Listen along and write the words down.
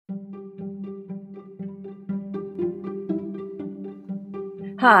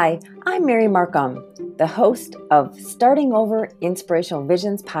Hi, I'm Mary Markham, the host of Starting Over Inspirational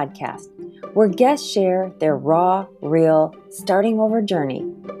Visions podcast, where guests share their raw, real, starting over journey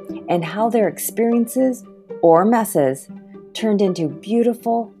and how their experiences or messes turned into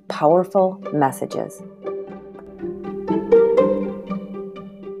beautiful, powerful messages.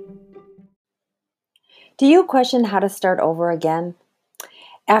 Do you question how to start over again?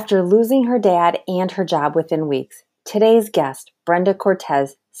 After losing her dad and her job within weeks, today's guest, Brenda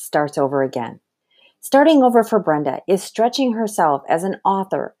Cortez, starts over again. Starting over for Brenda is stretching herself as an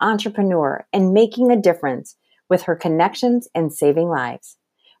author, entrepreneur, and making a difference with her connections and saving lives.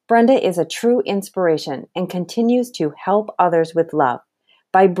 Brenda is a true inspiration and continues to help others with love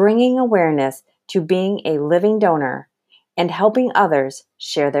by bringing awareness to being a living donor and helping others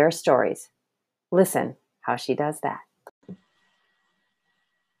share their stories. Listen how she does that.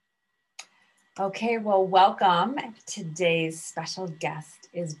 Okay, well, welcome. Today's special guest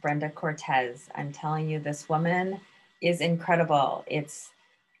is Brenda Cortez. I'm telling you, this woman is incredible. It's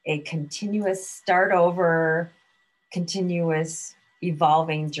a continuous start over, continuous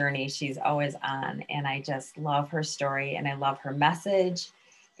evolving journey she's always on. And I just love her story and I love her message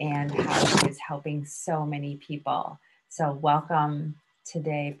and how she is helping so many people. So welcome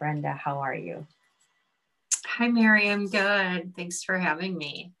today, Brenda. How are you? Hi, Mary. I'm good. Thanks for having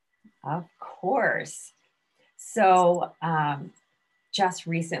me. Of course. So just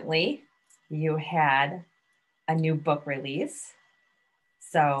recently, you had a new book release.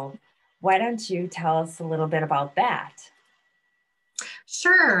 So why don't you tell us a little bit about that?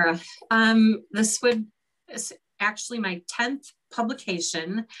 Sure. This is actually my 10th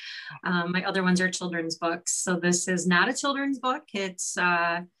publication. My other ones are children's books. So this is not a children's book. It's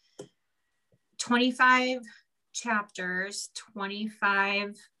 25 chapters,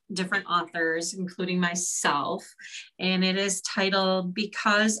 25 different authors, including myself, and it is titled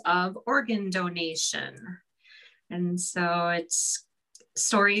Because of Organ Donation. And so it's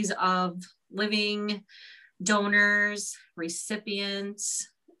stories of living donors, recipients.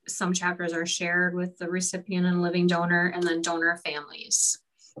 Some chapters are shared with the recipient and living donor, and then donor families,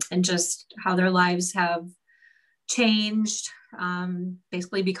 and just how their lives have changed,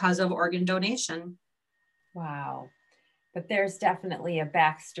 basically because of organ donation. Wow. But there's definitely a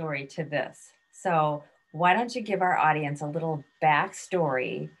backstory to this. So why don't you give our audience a little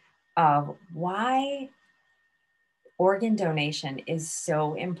backstory of why organ donation is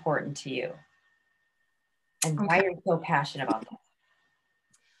so important to you and why you're so passionate about that?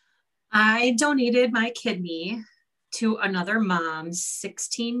 I donated my kidney to another mom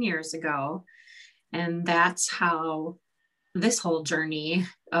 16 years ago. And that's how this whole journey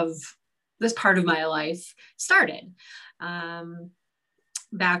of this part of my life started.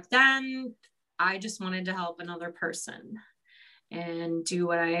 Back then, I just wanted to help another person and do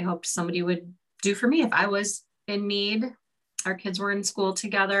what I hoped somebody would do for me if I was in need. Our kids were in school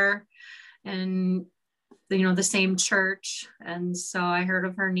together and, the same church. And so I heard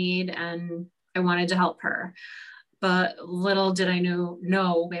of her need and I wanted to help her. But little did I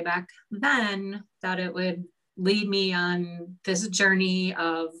know way back then that it would lead me on this journey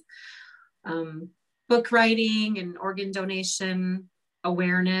of book writing and organ donation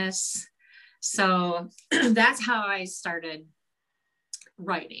awareness. So that's how I started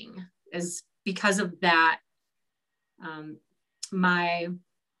writing, is because of that, my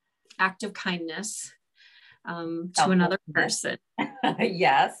act of kindness to another person.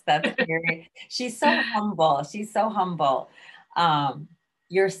 Yes, that's very, she's so humble. She's so humble.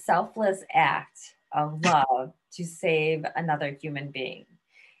 Your selfless act of love to save another human being.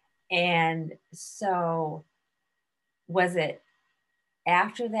 And so was it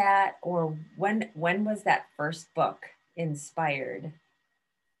after that, or when was that first book inspired?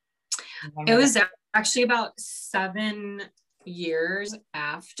 It was actually about 7 years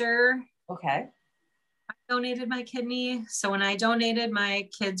after. Okay. I donated my kidney. So when I donated, my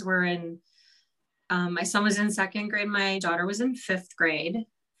kids were my son was in 2nd grade, my daughter was in 5th grade.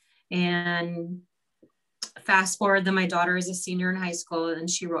 And fast forward, then my daughter is a senior in high school and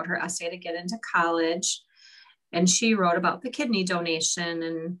she wrote her essay to get into college. And she wrote about the kidney donation,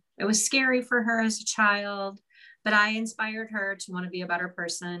 and it was scary for her as a child, but I inspired her to want to be a better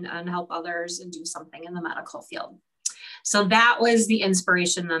person and help others and do something in the medical field. So that was the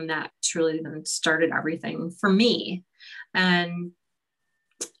inspiration then that truly then started everything for me. And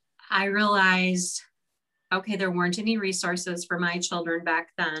I realized, okay, there weren't any resources for my children back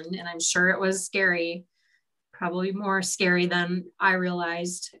then. And I'm sure it was scary, probably more scary than I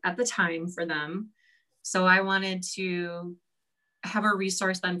realized at the time for them. So I wanted to have a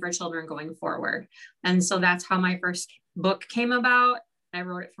resource then for children going forward. And so that's how my first book came about. I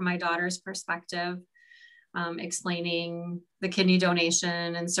wrote it from my daughter's perspective, explaining the kidney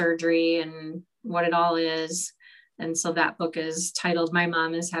donation and surgery and what it all is. And so that book is titled My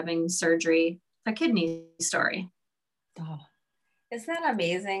Mom is Having Surgery, a Kidney Story. Oh, isn't that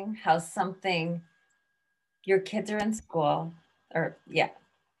amazing how something, your kids are in school, or yeah,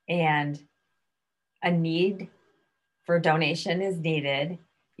 and a need for donation is needed.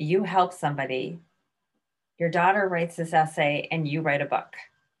 You help somebody. Your daughter writes this essay and you write a book.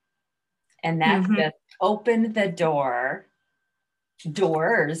 And that's just opened the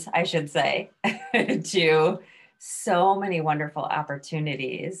doors, I should say, to so many wonderful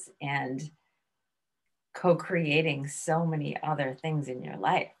opportunities and co-creating so many other things in your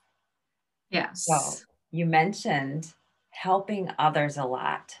life. Yes. So you mentioned helping others a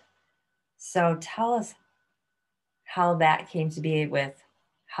lot. So tell us how that came to be with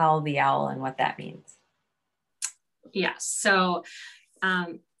Howl the Owl and what that means. Yes. So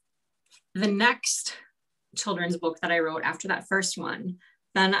the next children's book that I wrote after that first one,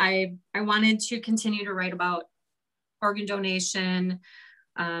 then I wanted to continue to write about organ donation.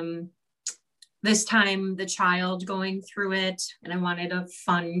 This time the child going through it, and I wanted a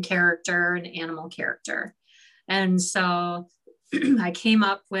fun character, an animal character. And so I came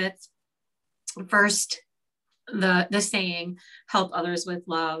up with first the saying, help others with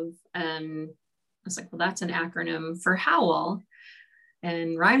love. And I was like, well, that's an acronym for Howl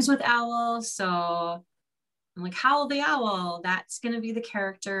and rhymes with owl. So I'm like, Howl the Owl, that's going to be the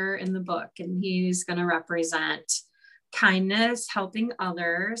character in the book. And he's going to represent kindness, helping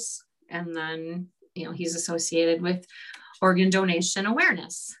others. And then, you know, he's associated with organ donation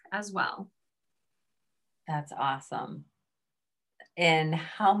awareness as well. That's awesome. And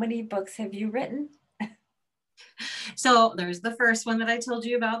how many books have you written? So there's the first one that I told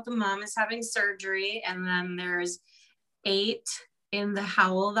you about, the mom is having surgery. And then there's 8 in the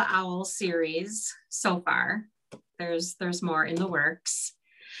Howl the Owl series so far. There's more in the works.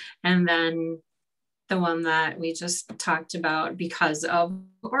 And then the one that we just talked about, because of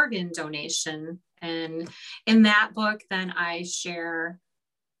organ donation. And in that book, then I share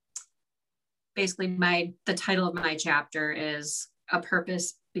basically the title of my chapter is A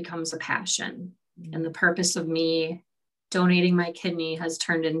Purpose Becomes a Passion. And the purpose of me donating my kidney has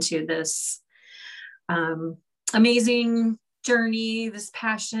turned into this amazing journey, this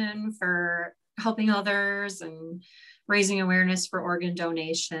passion for helping others and raising awareness for organ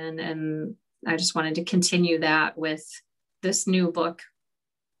donation. And I just wanted to continue that with this new book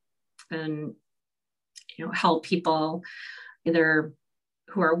and, you know, help people either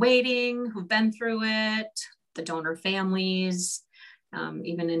who are waiting, who've been through it, the donor families,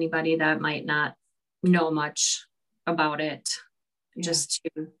 even anybody that might not know much about it, just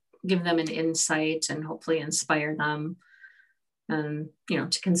to give them an insight and hopefully inspire them and, you know,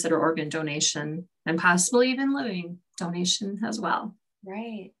 to consider organ donation and possibly even living donation as well.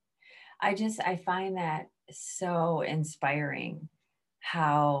 Right. I find that so inspiring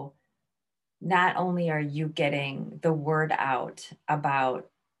how not only are you getting the word out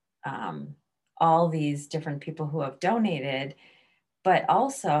about all these different people who have donated, but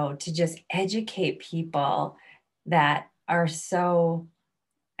also to just educate people that are so,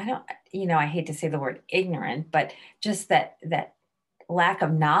 I hate to say the word ignorant, but just that lack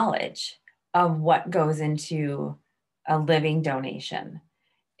of knowledge of what goes into a living donation.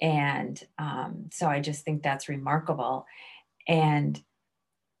 And so I just think that's remarkable. And,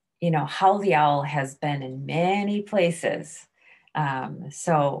 Howl the Owl has been in many places.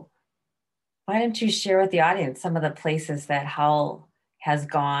 So why don't you share with the audience some of the places that Howl has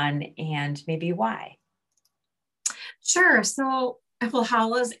gone and maybe why? Sure. So, well,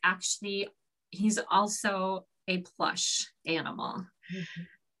 Howl is actually, he's also a plush animal. Mm-hmm.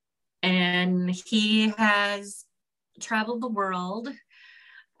 And he has traveled the world,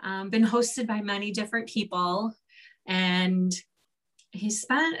 been hosted by many different people, and he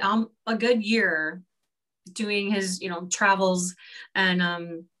spent a good year doing his, travels, and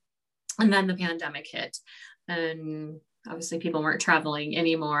then the pandemic hit, and obviously people weren't traveling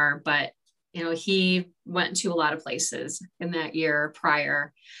anymore, but he went to a lot of places in that year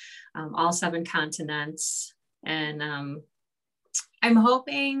prior, all 7 continents, and I'm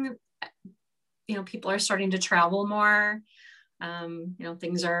hoping people are starting to travel more.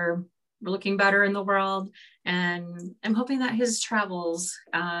 Things are looking better in the world, and I'm hoping that his travels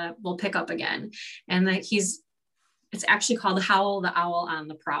will pick up again, and that it's actually called Howl the Owl on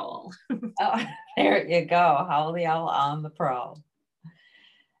the Prowl. Oh, there you go. Howl the Owl on the Prowl.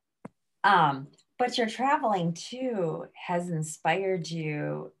 But your traveling too has inspired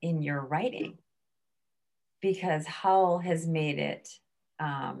you in your writing, because Howl has made it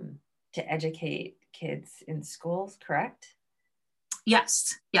to educate kids in schools, correct?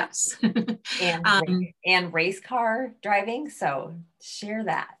 Yes. And and race car driving. So share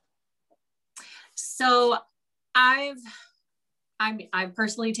that. So I've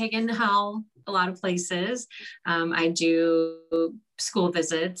personally taken Hal a lot of places. I do school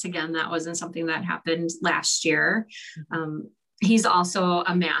visits. Again, that wasn't something that happened last year. He's also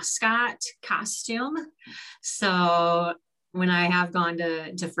a mascot costume. So when I have gone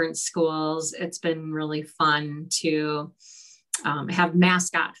to different schools, it's been really fun to have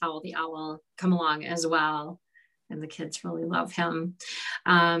mascot Howl the Owl come along as well. And the kids really love him.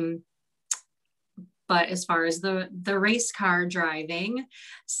 But as far as the race car driving,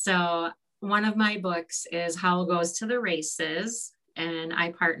 so one of my books is Howl Goes to the Races. And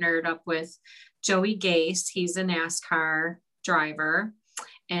I partnered up with Joey Gase. He's a NASCAR driver.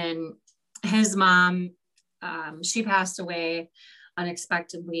 And his mom, she passed away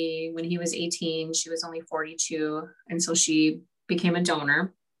unexpectedly when he was 18. She was only 42. And so she became a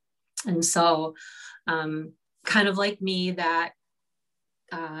donor. And so kind of like me, that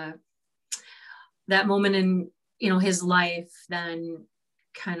moment in, his life then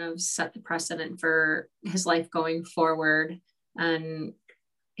kind of set the precedent for his life going forward, and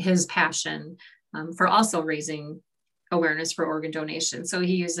his passion for also raising awareness for organ donation. So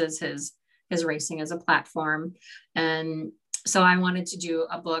he uses his racing as a platform. And so I wanted to do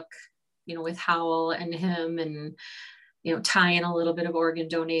a book, with Howl and him, and, tie in a little bit of organ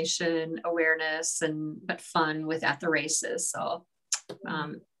donation awareness but fun with at the races. So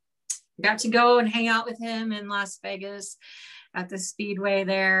got to go and hang out with him in Las Vegas at the Speedway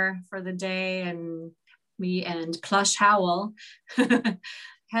there for the day. And me and Plush Howl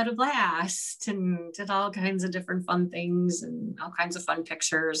had a blast and did all kinds of different fun things and all kinds of fun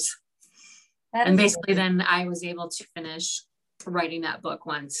pictures. And basically then I was able to finish writing that book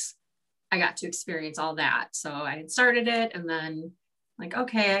once I got to experience all that. So I had started it and then like,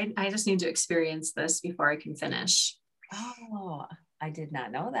 okay, I just need to experience this before I can finish. Oh, I did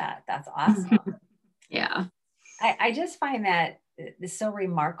not know that. That's awesome. Yeah. I just find that it's so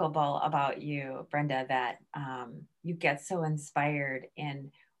remarkable about you, Brenda, that you get so inspired,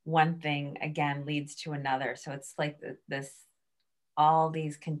 and one thing again leads to another. So it's like all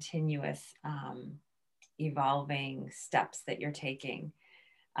these continuous evolving steps that you're taking.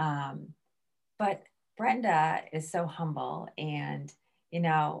 But Brenda is so humble, and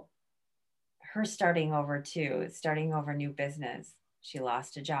her starting over new business. She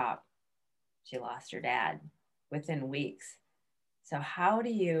lost a job. She lost her dad within weeks. So how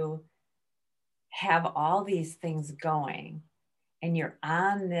do you have all these things going and you've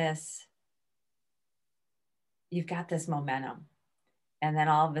got this momentum, and then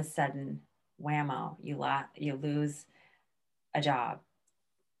all of a sudden, whammo, you lose a job,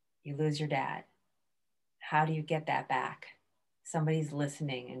 you lose your dad. How do you get that back? Somebody's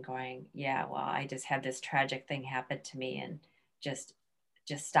listening and going, yeah, well, I just had this tragic thing happen to me and just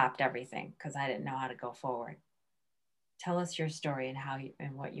stopped everything because I didn't know how to go forward. Tell us your story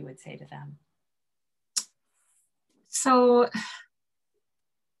and what you would say to them. So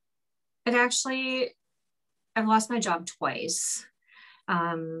I've lost my job twice.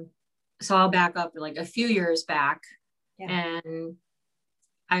 So I'll back up like a few years back. Yeah. And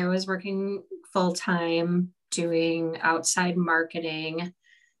I was working full-time doing outside marketing,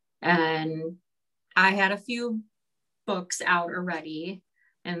 and I had a few books out already,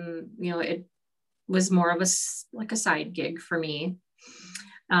 and it was more of a side gig for me,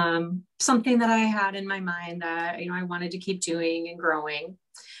 something that I had in my mind that I wanted to keep doing and growing.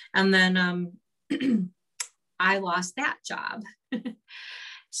 And then I lost that job.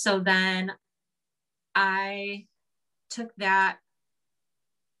 So then I took that,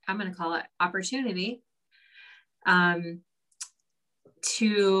 I'm going to call it opportunity,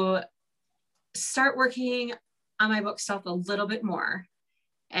 to start working on my book stuff a little bit more.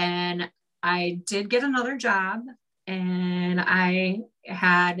 And I did get another job, and I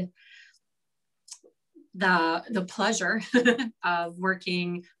had the pleasure of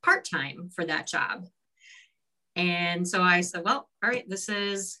working part-time for that job. And so I said, well, all right, this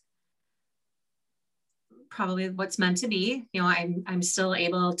is probably what's meant to be. I'm still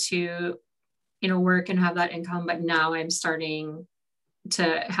able to, work and have that income, but now I'm starting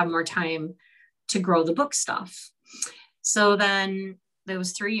to have more time to grow the book stuff. So then there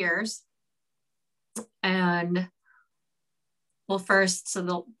was 3 years. And well, first,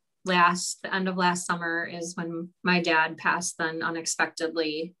 so the end of last summer is when my dad passed then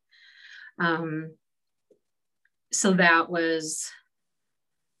unexpectedly. So that was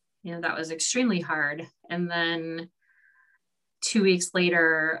extremely hard. And then 2 weeks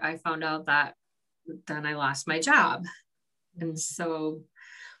later, I found out that then I lost my job. And so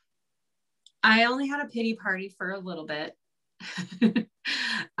I only had a pity party for a little bit.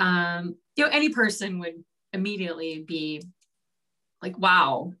 Any person would immediately be like,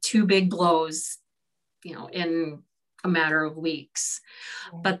 wow, two big blows, in a matter of weeks.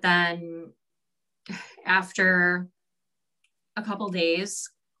 Yeah. But then after a couple days,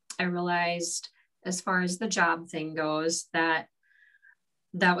 I realized, as far as the job thing goes, that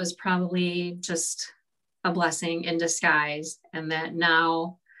was probably just a blessing in disguise. And that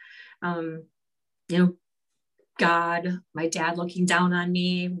now, God, my dad looking down on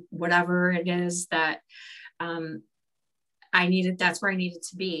me, whatever it is that that's where I needed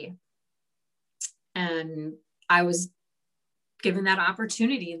to be. And I was given that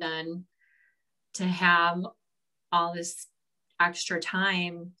opportunity then to have all this extra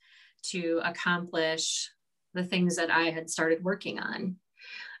time to accomplish the things that I had started working on.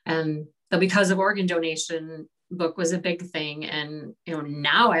 And the Because of Organ Donation book was a big thing. And,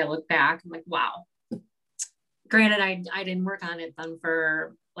 now I look back, I'm like, wow. Granted, I didn't work on it then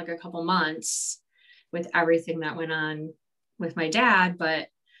for like a couple months with everything that went on with my dad, but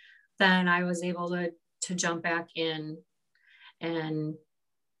then I was able to jump back in and,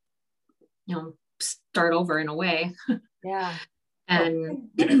 start over in a way. Yeah. And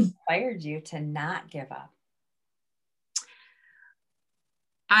what inspired you to not give up?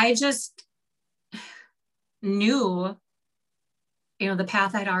 I just knew, the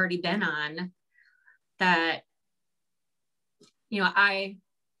path I'd already been on, that, I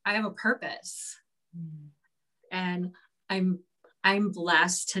have a purpose. Mm. And I'm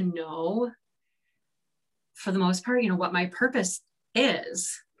blessed to know, for the most part, what my purpose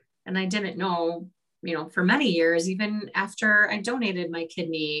is. And I didn't know, for many years, even after I donated my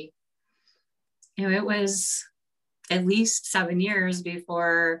kidney, it was at least 7 years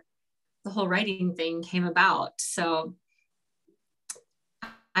before the whole writing thing came about. So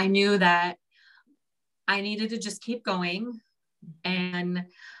I knew that I needed to just keep going. And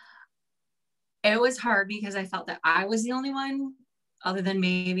it was hard because I felt that I was the only one, other than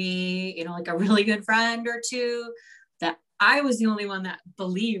maybe, like a really good friend or two, that I was the only one that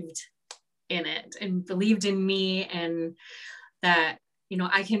believed in it and believed in me, and that,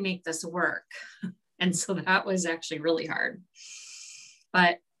 I can make this work. And so that was actually really hard.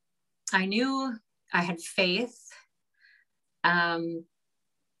 But I knew I had faith. You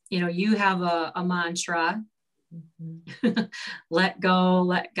have a mantra, mm-hmm. Let go,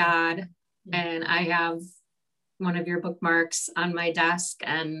 let God. Mm-hmm. And I have one of your bookmarks on my desk,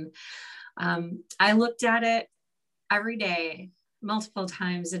 and I looked at it every day, multiple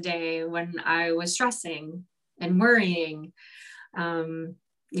times a day, when I was stressing and worrying,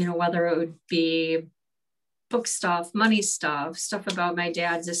 whether it would be book stuff, money stuff about my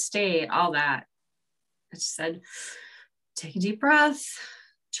dad's estate, all that. I just said, take a deep breath,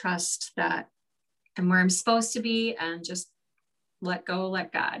 trust that I'm where I'm supposed to be, and just let go,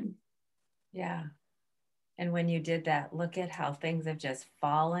 let God. Yeah. And when you did that, look at how things have just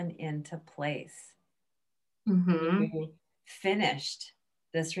fallen into place. Mm-hmm. You finished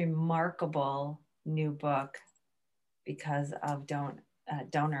this remarkable new book because of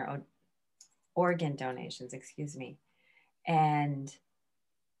organ donations, and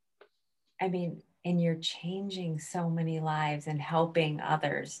and you're changing so many lives and helping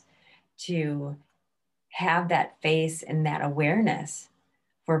others to have that face and that awareness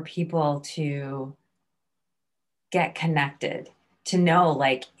for people to get connected, to know,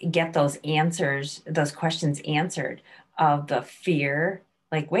 like, get those answers, those questions answered of the fear,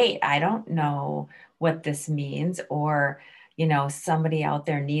 like, wait, I don't know what this means, or, somebody out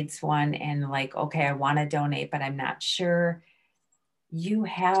there needs one, and like, okay, I want to donate, but I'm not sure. You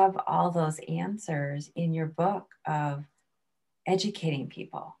have all those answers in your book of educating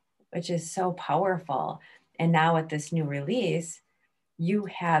people, which is so powerful. And now with this new release, you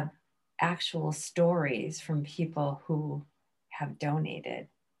have actual stories from people who have donated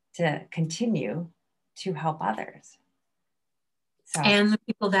to continue to help others. So, and the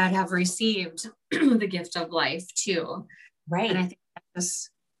people that have received the gift of life too. Right. And I think that this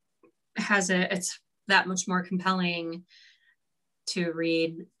it's that much more compelling to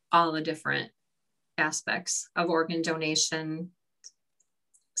read all the different aspects of organ donation.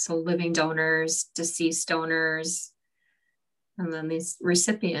 So living donors, deceased donors, and then these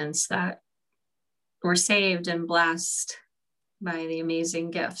recipients that were saved and blessed by the amazing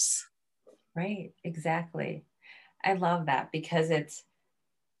gifts. Right, exactly. I love that, because it's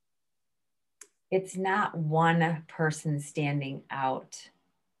not one person standing out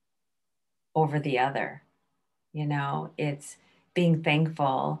over the other. It's being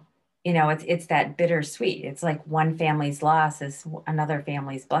thankful, it's that bittersweet. It's like one family's loss is another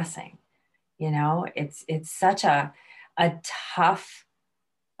family's blessing. It's such a tough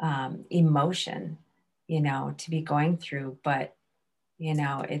emotion, to be going through, but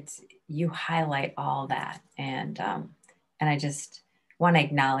you highlight all that. And I just want to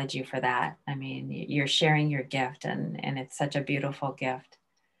acknowledge you for that. I mean, you're sharing your gift, and it's such a beautiful gift.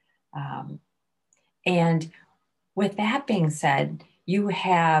 And with that being said, you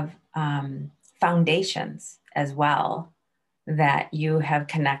have foundations as well that you have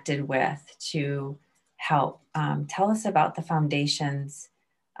connected with to help. Tell us about the foundations,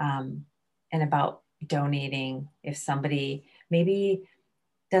 and about donating if somebody maybe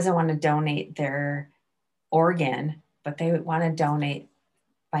doesn't want to donate their organ, but they want to donate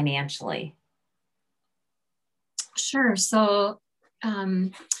financially. Sure. So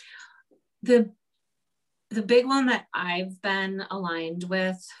the big one that I've been aligned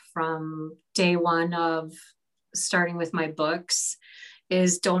with from day one of starting with my books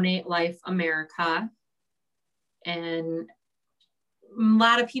is Donate Life America. And a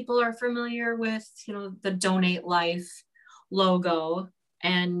lot of people are familiar with, the Donate Life logo,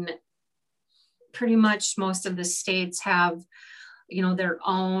 and pretty much most of the states have, their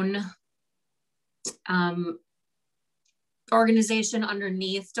own organization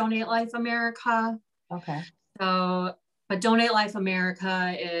underneath Donate Life America. Okay. So, but Donate Life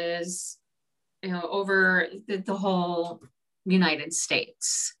America is, over the whole United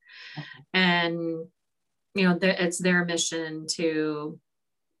States. Okay. And, it's their mission to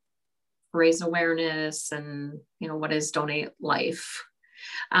raise awareness and, what is Donate Life.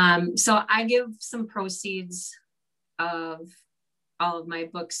 So I give some proceeds of all of my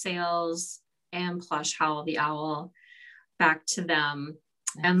book sales and Plush Howl the Owl back to them.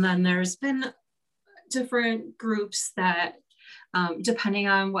 And then there's been different groups that, depending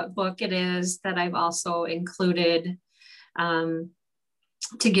on what book it is, that I've also included to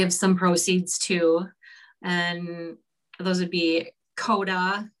give some proceeds to. And those would be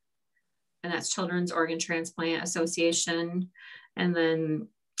CODA, and that's Children's Organ Transplant Association. And then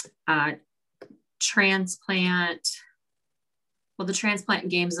the Transplant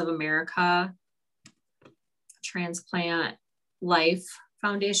Games of America, Transplant Life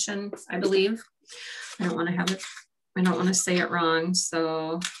Foundation, I believe. I don't want to say it wrong.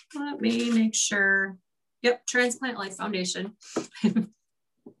 So let me make sure. Yep, Transplant Life Foundation.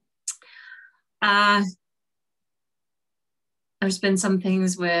 There's been some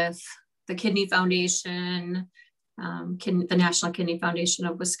things with the Kidney Foundation, the National Kidney Foundation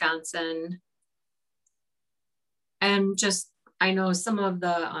of Wisconsin. And just, I know some of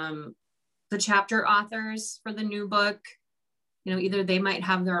the chapter authors for the new book, either they might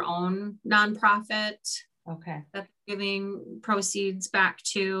have their own nonprofit, okay, that they're giving proceeds back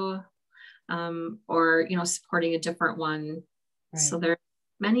to, or, supporting a different one. Right. So there are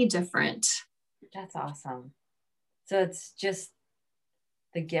many different. That's awesome. So it's just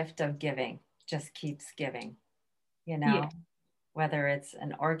the gift of giving, just keeps giving, Yeah. Whether it's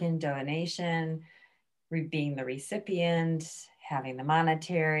an organ donation, being the recipient, having the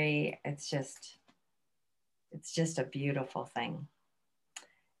monetary, it's just a beautiful thing.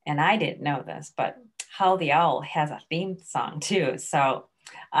 And I didn't know this, but Howl the Owl has a theme song too. So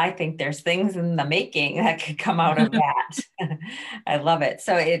I think there's things in the making that could come out of that. I love it.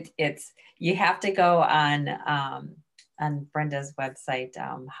 So it's you have to go on Brenda's website,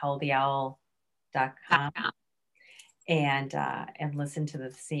 howltheowl.com, and listen to the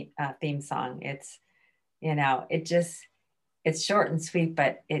theme song. It's it's short and sweet,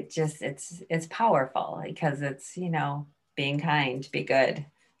 but it's powerful because it's being kind, be good,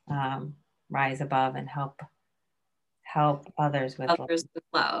 rise above, and help others with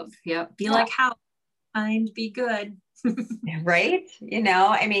love. Yep. Be like how kind, be good. Right?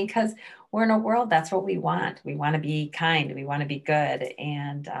 I mean, because we're in a world, that's what we want. We want to be kind, we want to be good,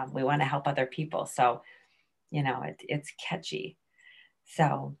 and we want to help other people. So, it's catchy.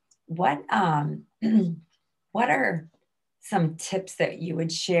 So what what are some tips that you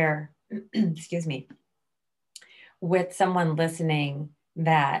would share, excuse me, with someone listening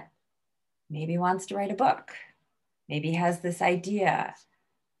that maybe wants to write a book, maybe has this idea?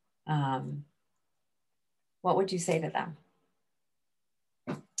 What would you say to them?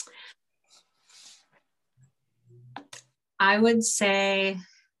 I would say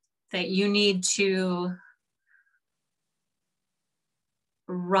that you need to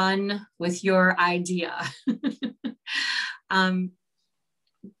run with your idea.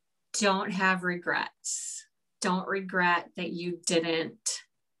 Don't have regrets. Don't regret that you didn't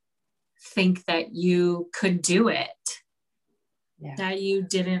think that you could do it. that you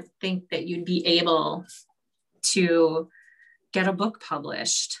didn't think that you'd be able to get a book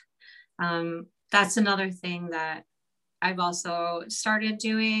published. That's another thing that I've also started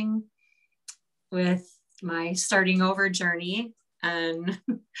doing with my starting over journey. And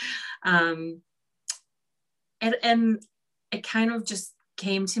and it kind of just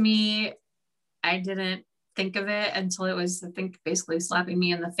came to me. I didn't think of it until it was, I think, basically slapping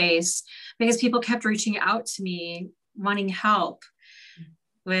me in the face, because people kept reaching out to me wanting help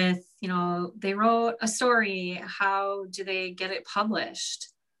with, they wrote a story, how do they get it published?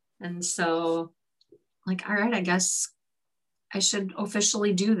 And so, like, all right, I guess I should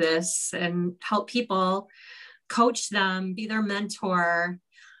officially do this and help people, coach them, be their mentor.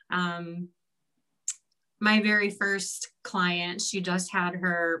 My very first client, she just had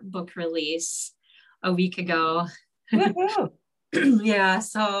her book release a week ago. Yeah.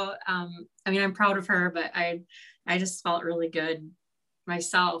 So, I'm proud of her, but I just felt really good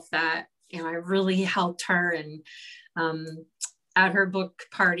myself that, I really helped her. And, at her book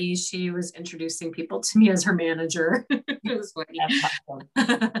party, she was introducing people to me as her manager. It was funny. That's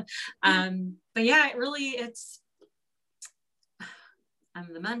awesome. But yeah,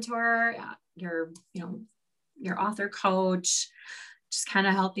 I'm the mentor, your author coach, just kind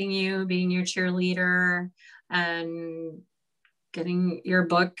of helping you, being your cheerleader, and getting your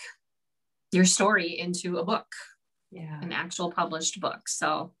story into a book, an actual published book.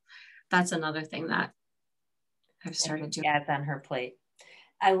 So that's another thing that I've started doing. Ads on her plate.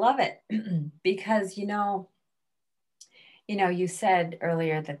 I love it because, you said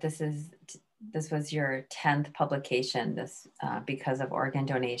earlier that this was your 10th publication, because of organ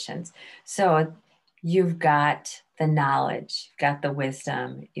donations. So you've got the knowledge, you've got the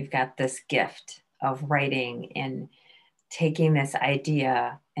wisdom, you've got this gift of writing and taking this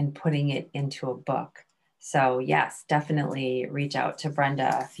idea and putting it into a book. So yes, definitely reach out to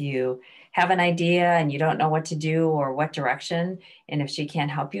Brenda if you have an idea and you don't know what to do or what direction. And if she can't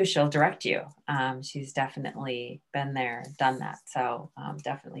help you, she'll direct you. She's definitely been there, done that. So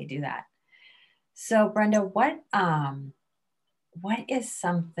definitely do that. So Brenda, what is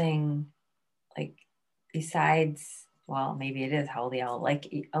something, like, besides, well, maybe it is Holy Owl,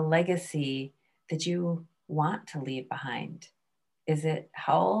 like a legacy that you want to leave behind? Is it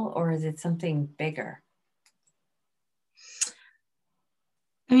Howl or is it something bigger?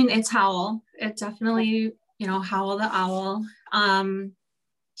 It's Howl. It definitely, Howl the Owl.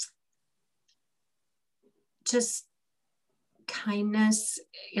 Just kindness,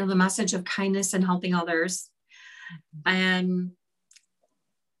 the message of kindness and helping others. And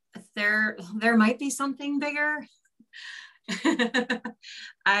there might be something bigger.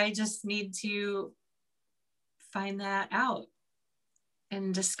 I just need to find that out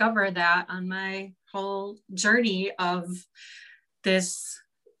and discover that on my whole journey of this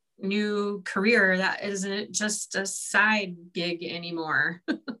new career that isn't just a side gig anymore.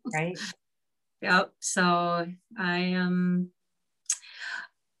 Right. Yep. So I'm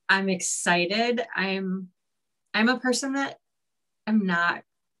excited. I'm a person that I'm not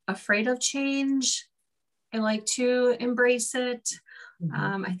afraid of change. I like to embrace it.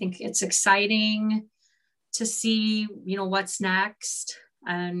 Mm-hmm. I think it's exciting to see, what's next,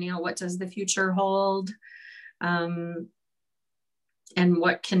 and, what does the future hold? And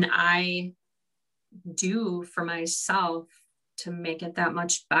what can I do for myself to make it that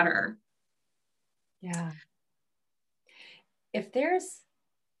much better? Yeah. If there's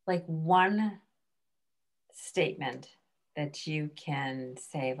like one statement that you can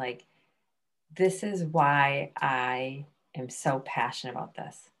say, like, this is why I am so passionate about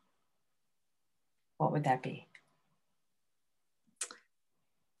this, what would that be?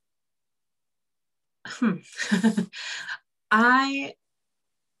 I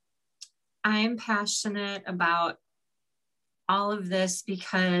am passionate about all of this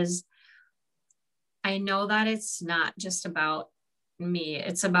because I know that it's not just about me.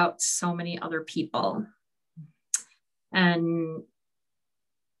 It's about so many other people. And,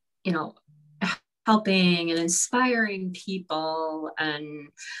 helping and inspiring people and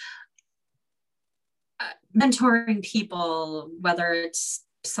mentoring people, whether it's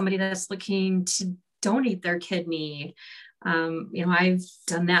somebody that's looking to donate their kidney. I've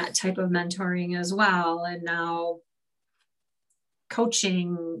done that type of mentoring as well. And now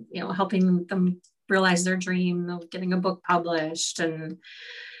coaching, helping them realize their dream of getting a book published. And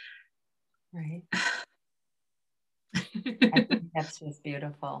right. I think that's just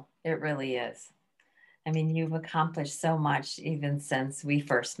beautiful. It really is. I mean, you've accomplished so much even since we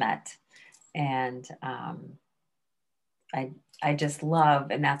first met. And I I just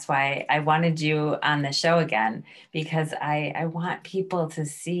love, and that's why I wanted you on the show again, because I want people to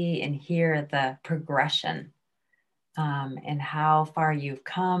see and hear the progression, and how far you've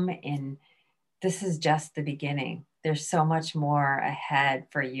come. And this is just the beginning. There's so much more ahead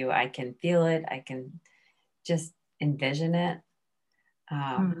for you. I can feel it. I can just envision it.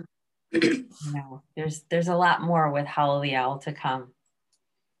 Mm. There's a lot more with Howl the Owl to come.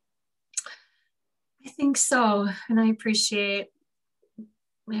 I think so. And I appreciate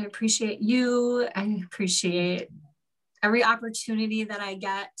you. I appreciate every opportunity that I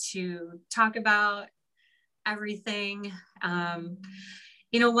get to talk about everything. One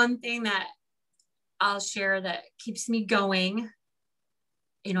thing that I'll share that keeps me going,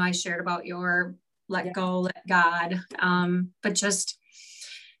 I shared about your let go, let God, but just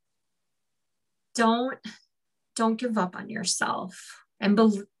don't give up on yourself, and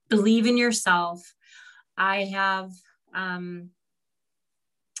believe in yourself. I have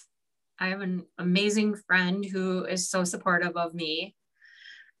an amazing friend who is so supportive of me,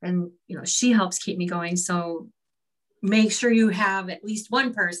 and she helps keep me going. So make sure you have at least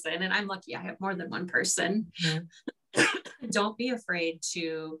one person, and I'm lucky I have more than one person. Mm-hmm. Don't be afraid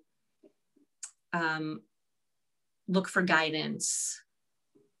to look for guidance,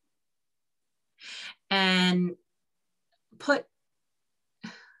 and put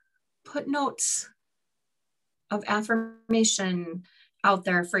notes of affirmation out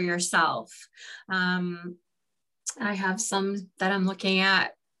there for yourself. I have some that I'm looking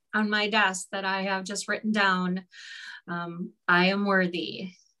at on my desk that I have just written down. I am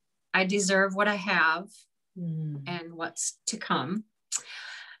worthy. I deserve what I have and what's to come.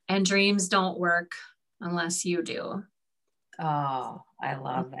 And dreams don't work unless you do. Oh, I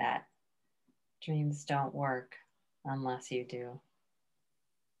love that. Dreams don't work unless you do.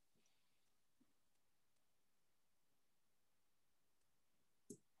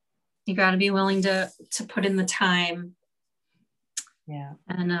 You got to be willing to put in the time. Yeah.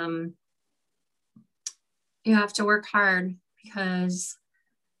 And you have to work hard, because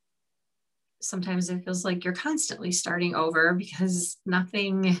sometimes it feels like you're constantly starting over, because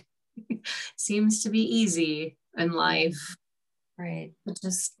nothing seems to be easy in life. Right. But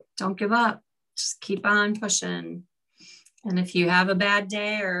just don't give up. Just keep on pushing. And if you have a bad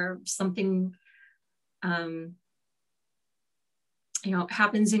day or something,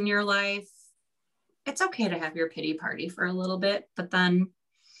 happens in your life, it's okay to have your pity party for a little bit, but then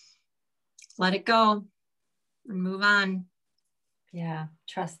let it go and move on. Yeah.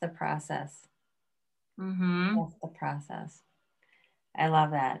 Trust the process. Mm-hmm. Trust the process. I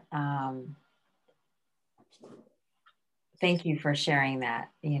love that. Thank you for sharing that,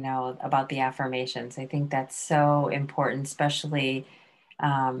 about the affirmations. I think that's so important, especially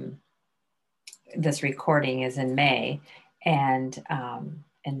this recording is in May, and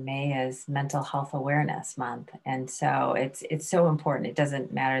May is Mental Health Awareness Month. And so it's so important. It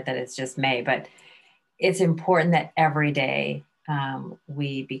doesn't matter that it's just May, but it's important that every day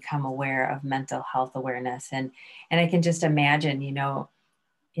we become aware of mental health awareness. And I can just imagine,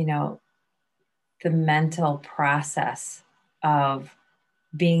 the mental process of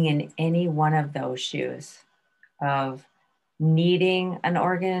being in any one of those shoes, of needing an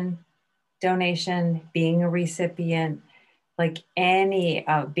organ donation, being a recipient, like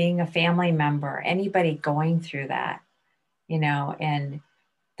being a family member, anybody going through that, and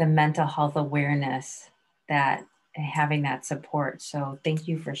the mental health awareness that having that support. So thank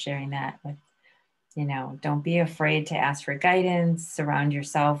you for sharing that with, don't be afraid to ask for guidance, surround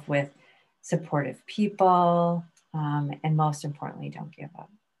yourself with supportive people, and most importantly, don't give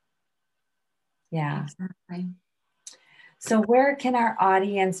up. Yeah. Exactly. So where can our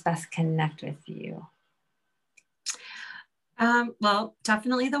audience best connect with you? Well,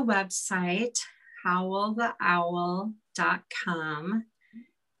 definitely the website, howltheowl.com.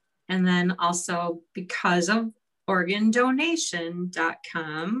 And then also because of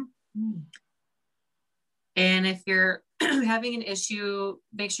organdonation.com. And if you're having an issue,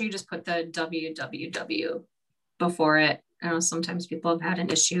 make sure you just put the www before it. I know sometimes people have had an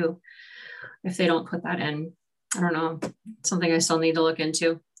issue if they don't put that in. I don't know, something I still need to look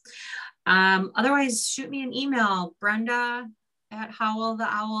into. Otherwise, shoot me an email,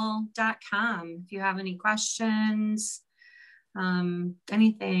 brenda@howltheowl.com. If you have any questions,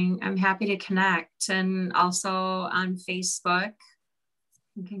 anything, I'm happy to connect. And also on Facebook,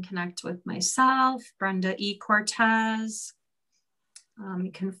 you can connect with myself, Brenda E. Cortez.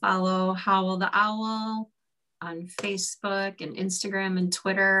 You can follow Howl the Owl on Facebook and Instagram and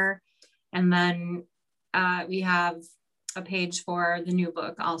Twitter. And then we have a page for the new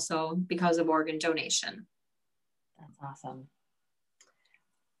book also, because of organ donation. That's awesome.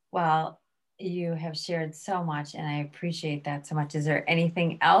 Well, you have shared so much, and I appreciate that so much. Is there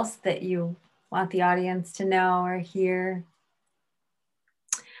anything else that you want the audience to know or hear?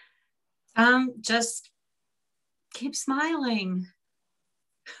 Just keep smiling.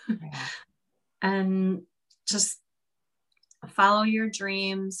 Yeah. And just follow your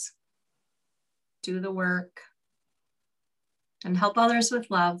dreams, do the work, and help others with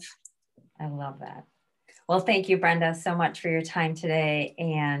love. I love that. Well, thank you, Brenda, so much for your time today.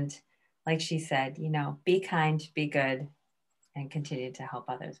 And like she said, be kind, be good, and continue to help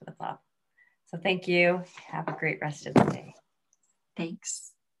others with love. So thank you. Have a great rest of the day.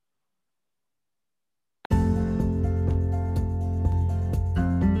 Thanks.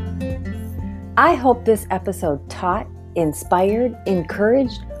 I hope this episode taught, inspired,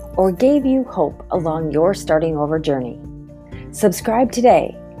 encouraged, or gave you hope along your starting over journey. Subscribe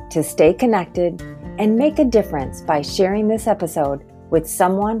today to stay connected and make a difference by sharing this episode with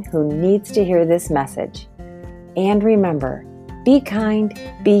someone who needs to hear this message. And remember, be kind,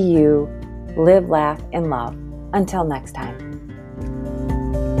 be you, live, laugh, and love. Until next time.